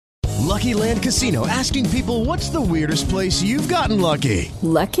Lucky Land Casino, asking people, what's the weirdest place you've gotten lucky?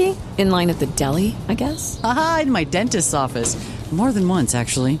 Lucky? In line at the deli, I guess? Aha, in my dentist's office. More than once,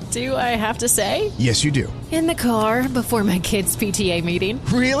 actually. Do I have to say? Yes, you do. In the car before my kids' PTA meeting.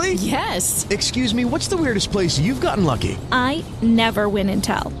 Really? Yes. Excuse me, what's the weirdest place you've gotten lucky? I never win and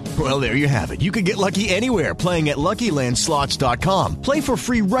tell. Well, there you have it. You can get lucky anywhere, playing at LuckyLandSlots.com. Play for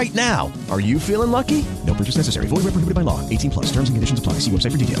free right now. Are you feeling lucky? No purchase necessary. Void where prohibited by law. 18+. Terms and conditions apply. See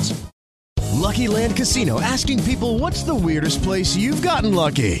website for details. Lucky Land Casino, asking people, what's the weirdest place you've gotten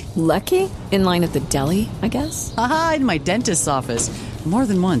lucky? Lucky? In line at the deli, I guess? Aha, in my dentist's office. More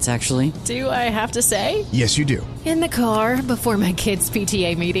than once, actually. Do I have to say? Yes, you do. In the car before my kids'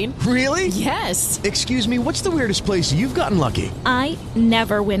 PTA meeting. Really? Yes. Excuse me, what's the weirdest place you've gotten lucky? I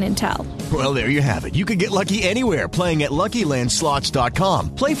never win and tell. Well, there you have it. You can get lucky anywhere, playing at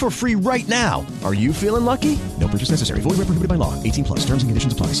LuckyLandSlots.com. Play for free right now. Are you feeling lucky? No purchase necessary. Void where prohibited by law. 18+. Terms and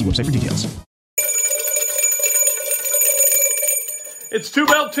conditions apply. See website for details. It's Two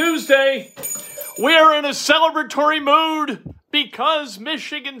Belt Tuesday. We are in a celebratory mood because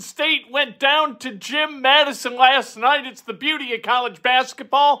Michigan State went down to Jim Madison last night. It's the beauty of college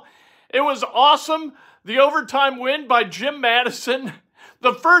basketball. It was awesome. The overtime win by Jim Madison.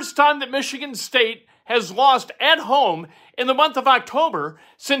 The first time that Michigan State has lost at home in the month of October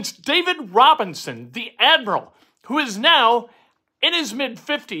since David Robinson, the Admiral, who is now in his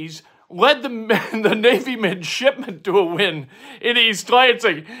mid-50s, led the Navy midshipmen to a win in East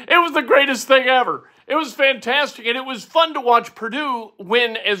Lansing. It was the greatest thing ever. It was fantastic, and it was fun to watch Purdue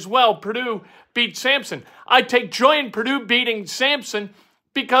win as well. Purdue beat Samson. I take joy in Purdue beating Samson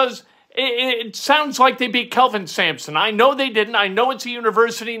because it sounds like they beat Kelvin Sampson. I know they didn't. I know it's a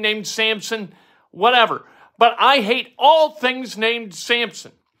university named Samson, whatever. But I hate all things named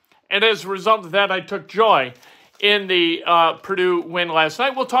Samson. And as a result of that, I took joy in the Purdue win last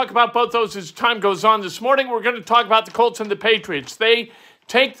night. We'll talk about both those as time goes on. This morning, we're going to talk about the Colts and the Patriots. They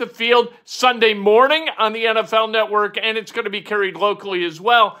take the field Sunday morning on the NFL Network, and it's going to be carried locally as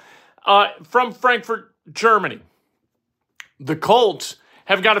well from Frankfurt, Germany. The Colts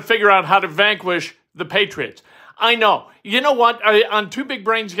have got to figure out how to vanquish the Patriots. I know. You know what? On Two Big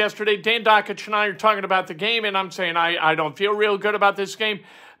Brains yesterday, Dan Dockich and I are talking about the game, and I'm saying I don't feel real good about this game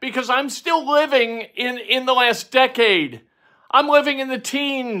because I'm still living in the last decade. I'm living in the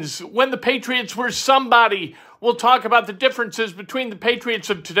teens when the Patriots were somebody. We'll talk about the differences between the Patriots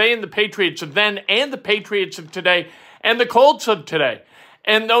of today and the Patriots of then and the Patriots of today and the Colts of today.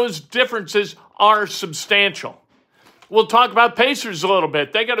 And those differences are substantial. We'll talk about Pacers a little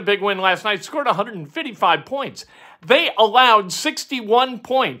bit. They got a big win last night, scored 155 points. They allowed 61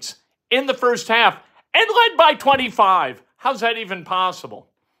 points in the first half and led by 25. How's that even possible?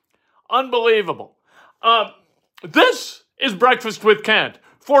 Unbelievable. This is Breakfast with Kent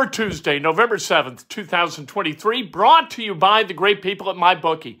for Tuesday, November 7th, 2023, brought to you by the great people at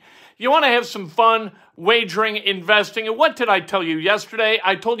MyBookie. You want to have some fun wagering, investing, and what did I tell you yesterday?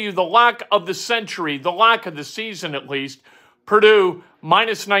 I told you the lock of the century, the lock of the season at least, Purdue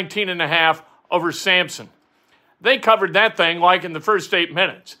minus 19.5 over Samson. They covered that thing like in the first 8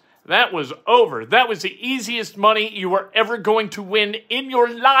 minutes. That was over. That was the easiest money you were ever going to win in your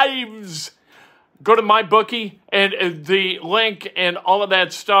lives. Go to MyBookie and the link and all of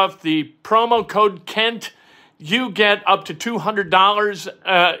that stuff, the promo code Kent, you get up to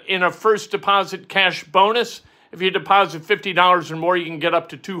 $200 in a first deposit cash bonus. If you deposit $50 or more, you can get up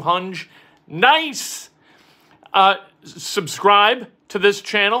to $200. Nice. Subscribe to this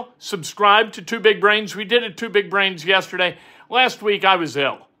channel. Subscribe to Two Big Brains. We did it Two Big Brains yesterday. Last week, I was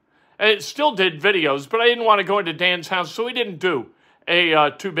ill. I still did videos, but I didn't want to go into Dan's house, so we didn't do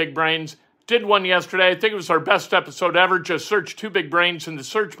a Two Big Brains. Did one yesterday. I think it was our best episode ever. Just search Two Big Brains in the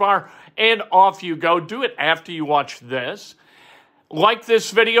search bar, and off you go. Do it after you watch this. Like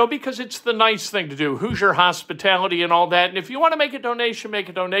this video because it's the nice thing to do. Hoosier hospitality and all that. And if you want to make a donation, make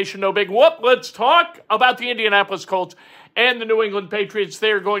a donation. No big whoop. Let's talk about the Indianapolis Colts and the New England Patriots.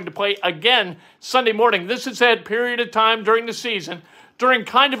 They are going to play again Sunday morning. This is that period of time during the season, during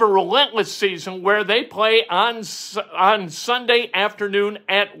kind of a relentless season where they play on Sunday afternoon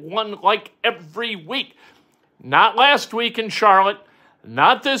at 1 like every week. Not last week in Charlotte,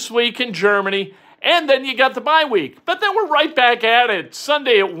 not this week in Germany, and then you got the bye week. But then we're right back at it.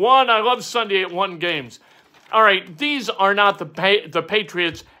 Sunday at 1. I love Sunday at 1 games. All right, these are not the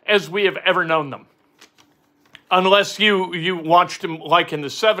Patriots as we have ever known them. Unless you watched them like in the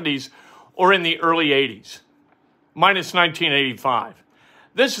 70s or in the early 80s. Minus 1985.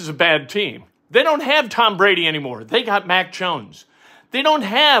 This is a bad team. They don't have Tom Brady anymore. They got Mac Jones. They don't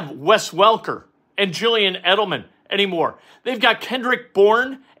have Wes Welker and Julian Edelman anymore. They've got Kendrick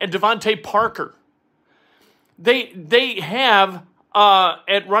Bourne and Devontae Parker. They have,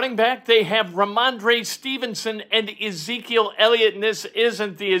 at running back, they have Ramondre Stevenson and Ezekiel Elliott, and this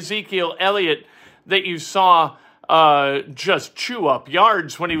isn't the Ezekiel Elliott that you saw just chew up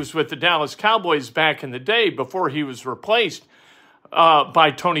yards when he was with the Dallas Cowboys back in the day before he was replaced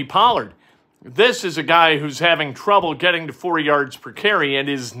by Tony Pollard. This is a guy who's having trouble getting to 4 yards per carry and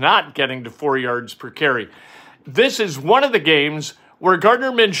is not getting to 4 yards per carry. This is one of the games where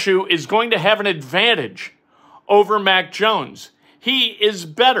Gardner Minshew is going to have an advantage over Mac Jones. He is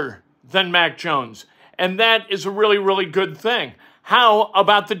better than Mac Jones, and that is a really, really good thing. How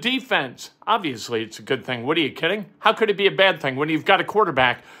about the defense? Obviously, it's a good thing. What are you kidding? How could it be a bad thing when you've got a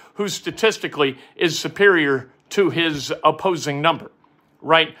quarterback who statistically is superior to his opposing number,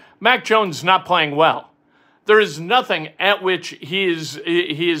 right? Mac Jones not playing well. There is nothing at which he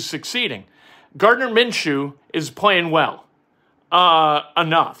is succeeding. Gardner Minshew is playing well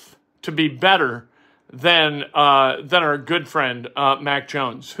enough to be better than our good friend Mac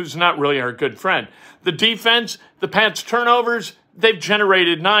Jones, who's not really our good friend. The defense, the Pats turnovers, they've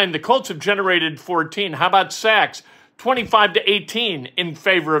generated 9. The Colts have generated 14. How about sacks? 25-18 in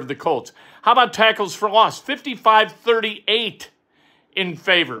favor of the Colts. How about tackles for loss? 55-38 in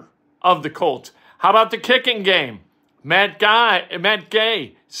favor of the Colts. How about the kicking game? Matt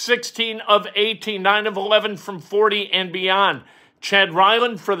Gay, 16 of 18, 9 of 11 from 40 and beyond. Chad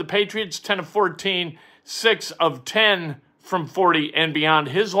Ryland for the Patriots, 10 of 14, 6 of 10 from 40 and beyond.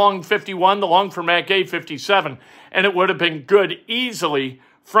 His long 51, the long for Matt Gay, 57, and it would have been good easily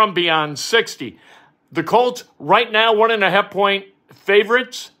from beyond 60. The Colts, right now, 1.5-point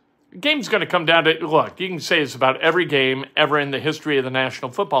favorites. The game's going to come down to, look, you can say this about every game ever in the history of the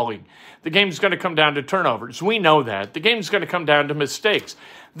National Football League. The game's going to come down to turnovers. We know that. The game's going to come down to mistakes.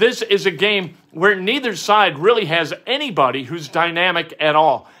 This is a game where neither side really has anybody who's dynamic at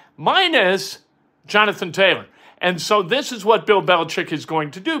all, minus Jonathan Taylor. And so this is what Bill Belichick is going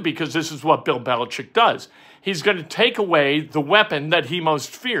to do, because this is what Bill Belichick does. He's going to take away the weapon that he most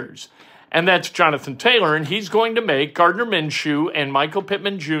fears, and that's Jonathan Taylor, and he's going to make Gardner Minshew and Michael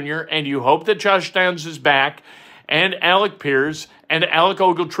Pittman Jr., and you hope that Josh Downs is back, and Alec Pierce, and Alec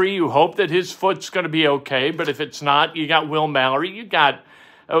Ogletree. You hope that his foot's going to be okay, but if it's not, you got Will Mallory, you got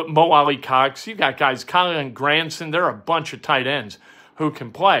Mo Ali Cox, you got guys, Colin Granson. There are a bunch of tight ends who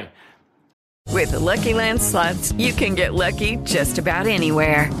can play. With the Lucky Land Slots, you can get lucky just about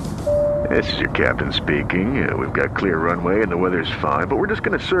anywhere. This is your captain speaking. We've got clear runway and the weather's fine, but we're just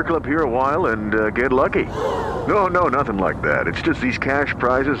going to circle up here a while and get lucky. No, nothing like that. It's just these cash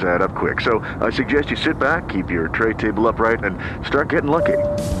prizes add up quick. So I suggest you sit back, keep your tray table upright, and start getting lucky.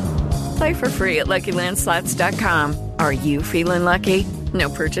 Play for free at LuckyLandSlots.com. Are you feeling lucky? No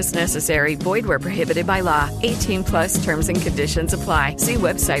purchase necessary. Void where prohibited by law. 18+ terms and conditions apply. See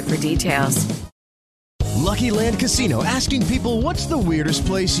website for details. Lucky Land Casino, asking people, what's the weirdest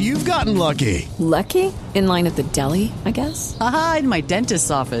place you've gotten lucky? Lucky? In line at the deli, I guess? Aha, in my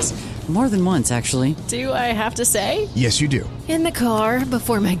dentist's office. More than once, actually. Do I have to say? Yes, you do. In the car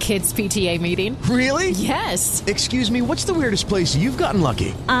before my kids' PTA meeting. Really? Yes. Excuse me, what's the weirdest place you've gotten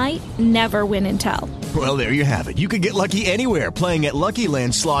lucky? I never win and tell. Well, there you have it. You can get lucky anywhere, playing at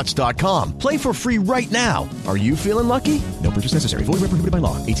LuckyLandSlots.com. Play for free right now. Are you feeling lucky? No purchase necessary. Void where prohibited by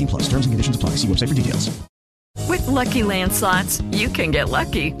law. 18+. Terms and conditions apply. See website for details. With Lucky Land Slots, you can get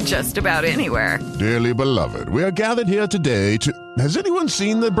lucky just about anywhere. Dearly beloved, we are gathered here today to... Has anyone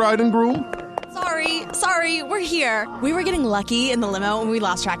seen the bride and groom? Sorry, we're here. We were getting lucky in the limo and we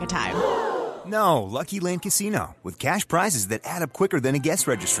lost track of time. No, Lucky Land Casino, with cash prizes that add up quicker than a guest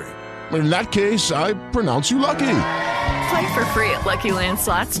registry. In that case, I pronounce you lucky. Play for free at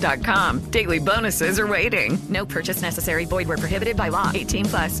LuckyLandSlots.com. Daily bonuses are waiting. No purchase necessary. Void where prohibited by law.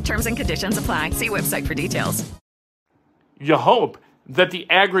 18+. Terms and conditions apply. See website for details. You hope that the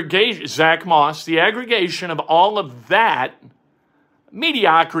aggregation, Zach Moss, the aggregation of all of that,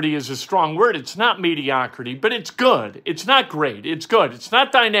 mediocrity is a strong word. It's not mediocrity, but it's good. It's not great. It's good. It's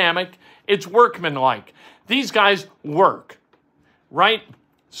not dynamic. It's workmanlike. These guys work, right?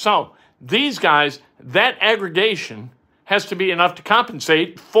 So these guys, that aggregation has to be enough to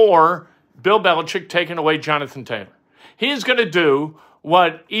compensate for Bill Belichick taking away Jonathan Taylor. He is going to do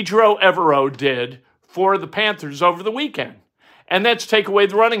what Ejiro Evero did for the Panthers over the weekend, and that's take away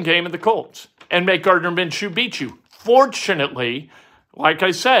the running game of the Colts and make Gardner Minshew beat you. Fortunately, like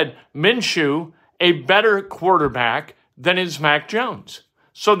I said, Minshew, a better quarterback than is Mac Jones.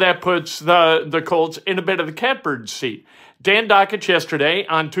 So that puts the Colts in a bit of the catbird seat. Dan Dockich yesterday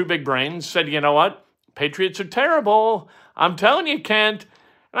on Two Big Brains said, you know what? Patriots are terrible. I'm telling you, Kent.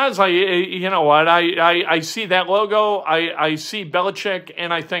 And I was like, you know what? I see that logo. I see Belichick,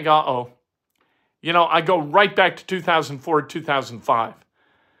 and I think, uh-oh. You know, I go right back to 2004, 2005.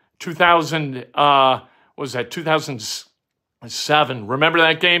 2007. Remember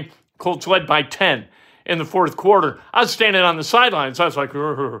that game? Colts led by 10 in the fourth quarter. I was standing on the sidelines. I was like,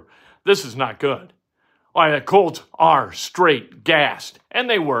 this is not good. The Colts are straight gassed. And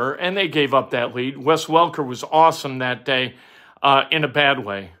they were, and they gave up that lead. Wes Welker was awesome that day, in a bad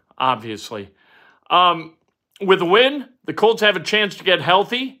way, obviously. With a win, the Colts have a chance to get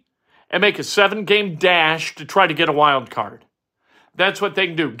healthy and make a 7-game dash to try to get a wild card. That's what they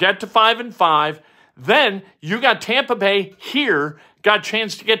can do. Get to 5-5. Then you got Tampa Bay here, got a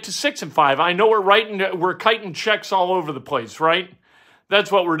chance to get to 6-5. I know we're kiting checks all over the place, right? That's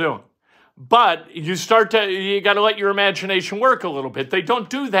what we're doing. But you got to let your imagination work a little bit. They don't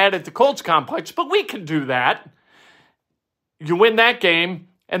do that at the Colts complex, but we can do that. You win that game,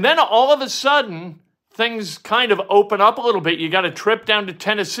 and then all of a sudden, things kind of open up a little bit. You got a trip down to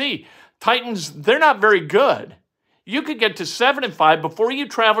Tennessee. Titans, they're not very good. You could get to 7-5 before you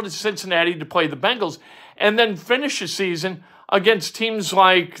travel to Cincinnati to play the Bengals and then finish the season against teams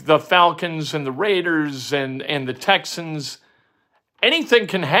like the Falcons and the Raiders and the Texans. Anything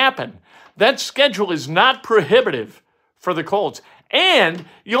can happen. That schedule is not prohibitive for the Colts. And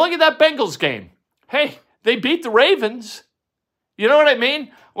you look at that Bengals game. Hey, they beat the Ravens. You know what I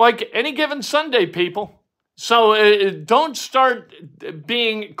mean? Like any given Sunday, people. So don't start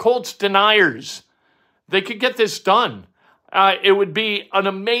being Colts deniers. They could get this done. It would be an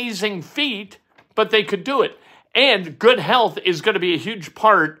amazing feat, but they could do it. And good health is going to be a huge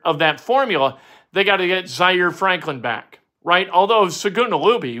part of that formula. They got to get Zaire Franklin back, right? Although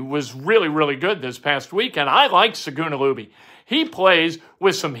Sagunalubi was really, really good this past weekend. I like Sagunalubi. He plays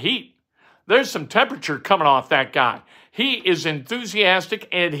with some heat. There's some temperature coming off that guy. He is enthusiastic,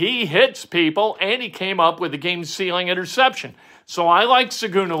 and he hits people, and he came up with a game-sealing interception. So I like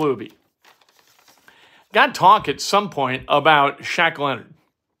Sagunalubi. Got to talk at some point about Shaq Leonard.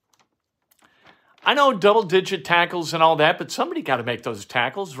 I know double-digit tackles and all that, but somebody got to make those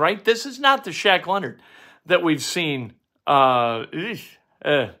tackles, right? This is not the Shaq Leonard that we've seen other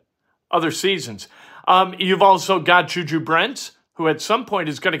seasons. You've also got Juju Brents, who at some point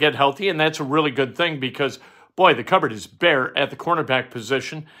is going to get healthy, and that's a really good thing because, boy, the cupboard is bare at the cornerback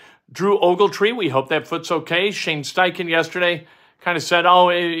position. Drew Ogletree, we hope that foot's okay. Shane Steichen yesterday kind of said,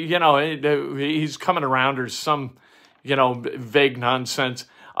 he's coming around or some, vague nonsense.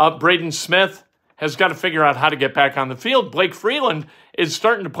 Braden Smith has got to figure out how to get back on the field. Blake Freeland is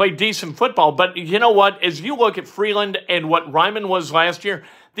starting to play decent football. But you know what? As you look at Freeland and what Ryman was last year,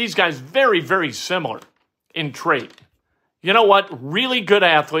 these guys very, very similar in trait. You know what? Really good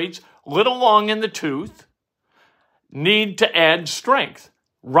athletes, little long in the tooth, need to add strength.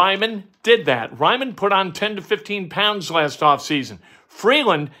 Ryman did that. Ryman put on 10 to 15 pounds last offseason.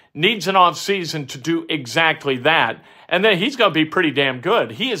 Freeland needs an offseason to do exactly that. And then he's going to be pretty damn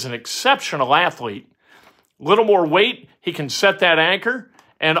good. He is an exceptional athlete. Little more weight, he can set that anchor,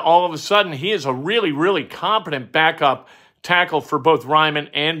 and all of a sudden he is a really, really competent backup tackle for both Ryman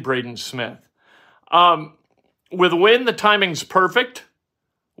and Braden Smith. With a win, the timing's perfect.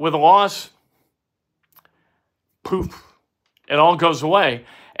 With a loss, poof, it all goes away.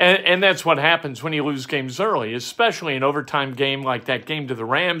 And that's what happens when you lose games early, especially an overtime game like that game to the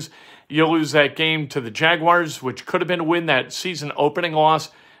Rams. You lose that game to the Jaguars, which could have been a win. That season opening loss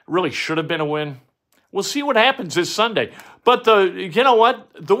really should have been a win. We'll see what happens this Sunday. But you know what?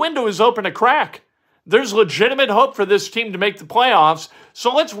 The window is open to crack. There's legitimate hope for this team to make the playoffs,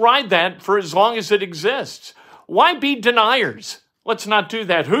 so let's ride that for as long as it exists. Why be deniers? Let's not do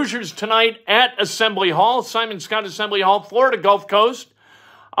that. Hoosiers tonight at Assembly Hall, Simon Scott Assembly Hall, Florida Gulf Coast.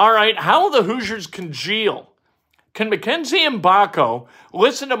 All right, how will the Hoosiers congeal? Can Mackenzie Mbako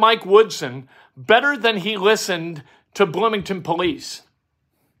listen to Mike Woodson better than he listened to Bloomington Police?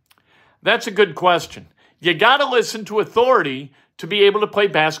 That's a good question. You got to listen to authority to be able to play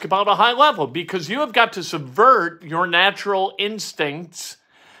basketball at a high level because you have got to subvert your natural instincts,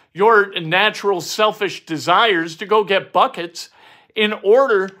 your natural selfish desires to go get buckets in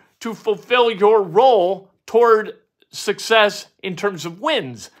order to fulfill your role toward success in terms of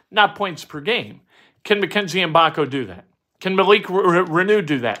wins, not points per game. Can Mackenzie Mbako do that? Can Malik Renew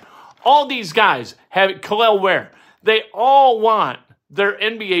do that? All these guys have Khalil Ware. They all want their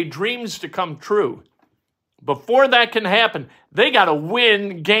NBA dreams to come true. Before that can happen, they got to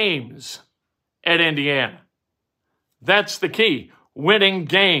win games at Indiana. That's the key, winning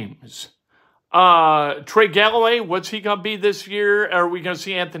games. Trey Galloway, what's he going to be this year? Are we going to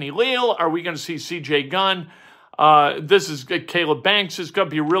see Anthony Leal? Are we going to see C.J. Gunn? This is Caleb Banks is going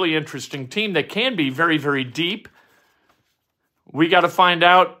to be a really interesting team that can be very, very deep. We got to find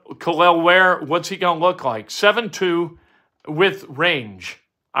out Khalil Ware, what's he going to look like? 7'2" with range.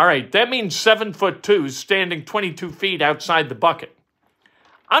 All right, that means 7'2", standing 22 feet outside the bucket.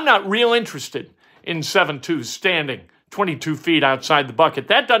 I'm not real interested in 7'2", standing 22 feet outside the bucket.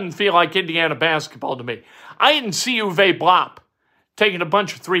 That doesn't feel like Indiana basketball to me. I didn't see Uwe Blop taking a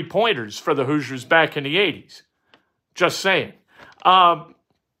bunch of three-pointers for the Hoosiers back in the 80s. Just saying. The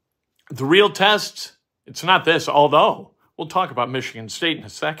real tests, it's not this, although we'll talk about Michigan State in a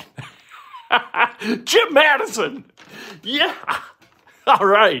second. Jim Madison. Yeah. All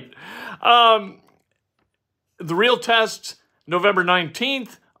right. The real tests, November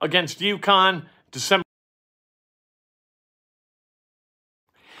 19th against UConn, December.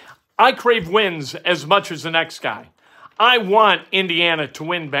 I crave wins as much as the next guy. I want Indiana to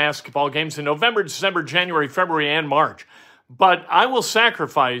win basketball games in November, December, January, February, and March. But I will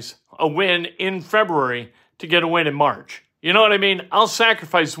sacrifice a win in February to get a win in March. You know what I mean? I'll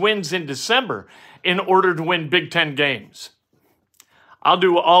sacrifice wins in December in order to win Big Ten games. I'll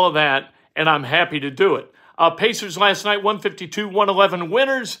do all of that, and I'm happy to do it. Pacers last night, 152-111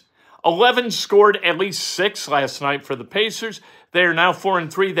 winners. 11 scored at least 6 last night for the Pacers. They are now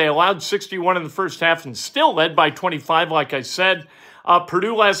 4-3. They allowed 61 in the first half and still led by 25, like I said.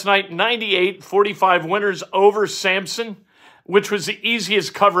 Purdue last night, 98-45 winners over Samson, which was the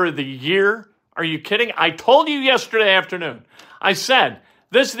easiest cover of the year. Are you kidding? I told you yesterday afternoon. I said,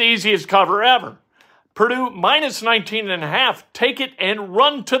 this is the easiest cover ever. Purdue minus 19.5. Take it and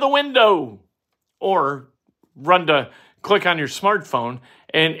run to the window. Or run to click on your smartphone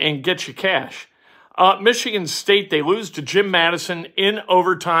and get your cash. Michigan State, they lose to Jim Madison in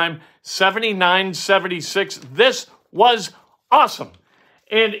overtime, 79-76. This was awesome.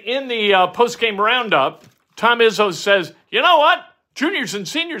 And in the post-game roundup, Tom Izzo says, you know what? Juniors and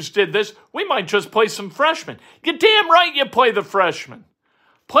seniors did this. We might just play some freshmen. You're damn right you play the freshmen.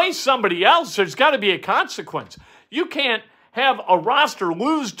 Play somebody else. There's got to be a consequence. You can't have a roster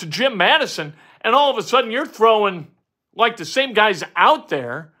lose to Jim Madison and all of a sudden you're throwing like the same guys out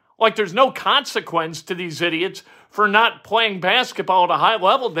there, like there's no consequence to these idiots for not playing basketball at a high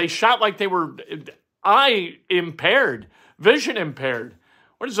level. They shot like they were eye impaired, vision impaired.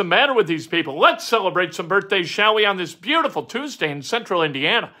 What is the matter with these people? Let's celebrate some birthdays, shall we, on this beautiful Tuesday in central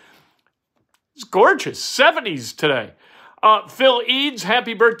Indiana. It's gorgeous. 70s today. Phil Eads,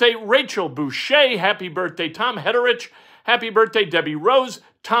 happy birthday. Rachel Boucher, happy birthday. Tom Hederich, happy birthday. Debbie Rose.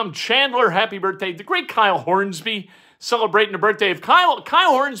 Tom Chandler, happy birthday. The great Kyle Hornsby, celebrating the birthday of Kyle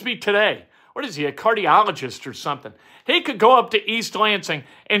Hornsby today. What is he, a cardiologist or something? He could go up to East Lansing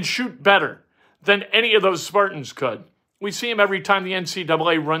and shoot better than any of those Spartans could. We see him every time the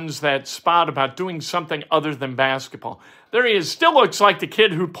NCAA runs that spot about doing something other than basketball. There he is. Still looks like the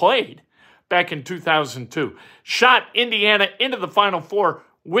kid who played back in 2002. Shot Indiana into the Final Four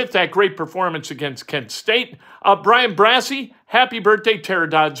with that great performance against Kent State. Brian Brassey, happy birthday. Tara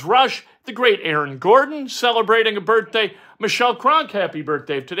Dodds Rush, the great Aaron Gordon, celebrating a birthday. Michelle Cronk, happy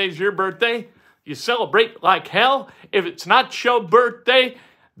birthday. If today's your birthday, you celebrate like hell. If it's not your birthday,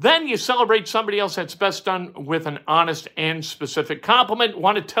 then you celebrate somebody else. That's best done with an honest and specific compliment.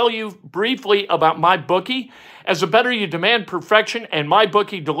 Want to tell you briefly about MyBookie. As a bettor, you demand perfection, and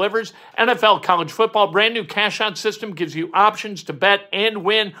MyBookie delivers. NFL, college football, brand new cash-out system gives you options to bet and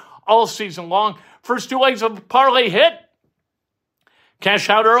win all season long. First 2 legs of a parlay hit. Cash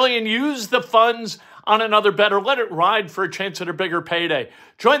out early and use the funds on another bet, or let it ride for a chance at a bigger payday.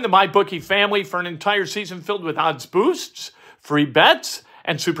 Join the MyBookie family for an entire season filled with odds boosts, free bets,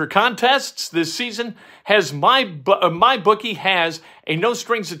 and super contests. This season has MyBookie has a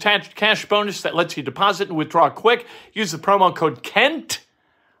no-strings-attached cash bonus that lets you deposit and withdraw quick. Use the promo code KENT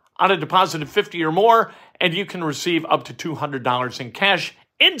on a deposit of $50 or more, and you can receive up to $200 in cash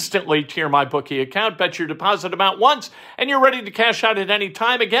instantly to your MyBookie account. Bet your deposit amount once, and you're ready to cash out at any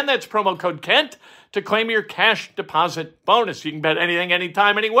time. Again, that's promo code KENT to claim your cash deposit bonus. You can bet anything,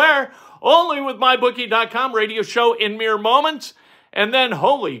 anytime, anywhere, only with MyBookie.com. Radio show in mere moments. And then,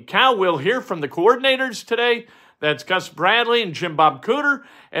 holy cow, we'll hear from the coordinators today. That's Gus Bradley and Jim Bob Cooter.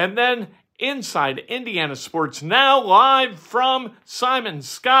 And then inside Indiana Sports Now, live from Simon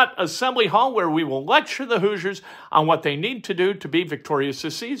Scott Assembly Hall, where we will lecture the Hoosiers on what they need to do to be victorious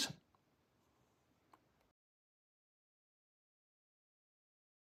this season.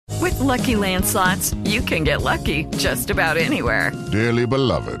 With Lucky Land Slots, you can get lucky just about anywhere. Dearly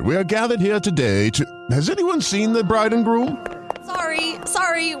beloved, we are gathered here today to... Has anyone seen the bride and groom?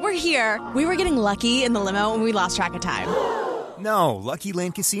 Sorry, we're here. We were getting lucky in the limo and we lost track of time. No, Lucky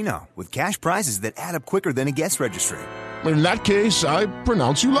Land Casino, with cash prizes that add up quicker than a guest registry. In that case, I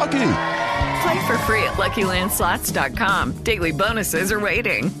pronounce you lucky. Play for free at LuckyLandSlots.com. Daily bonuses are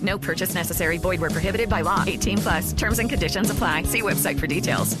waiting. No purchase necessary. Void where prohibited by law. 18+. Terms and conditions apply. See website for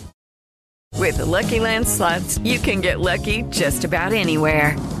details. With the Lucky Land Slots, you can get lucky just about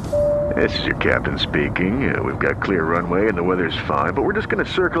anywhere. This is your captain speaking. We've got clear runway and the weather's fine, but we're just going to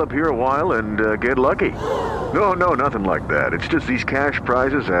circle up here a while and get lucky. No, nothing like that. It's just these cash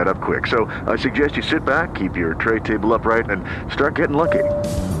prizes add up quick. So I suggest you sit back, keep your tray table upright, and start getting lucky.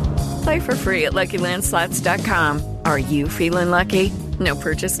 Play for free at LuckyLandSlots.com. Are you feeling lucky? No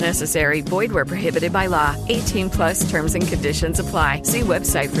purchase necessary. Void where prohibited by law. 18+ terms and conditions apply. See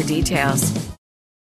website for details.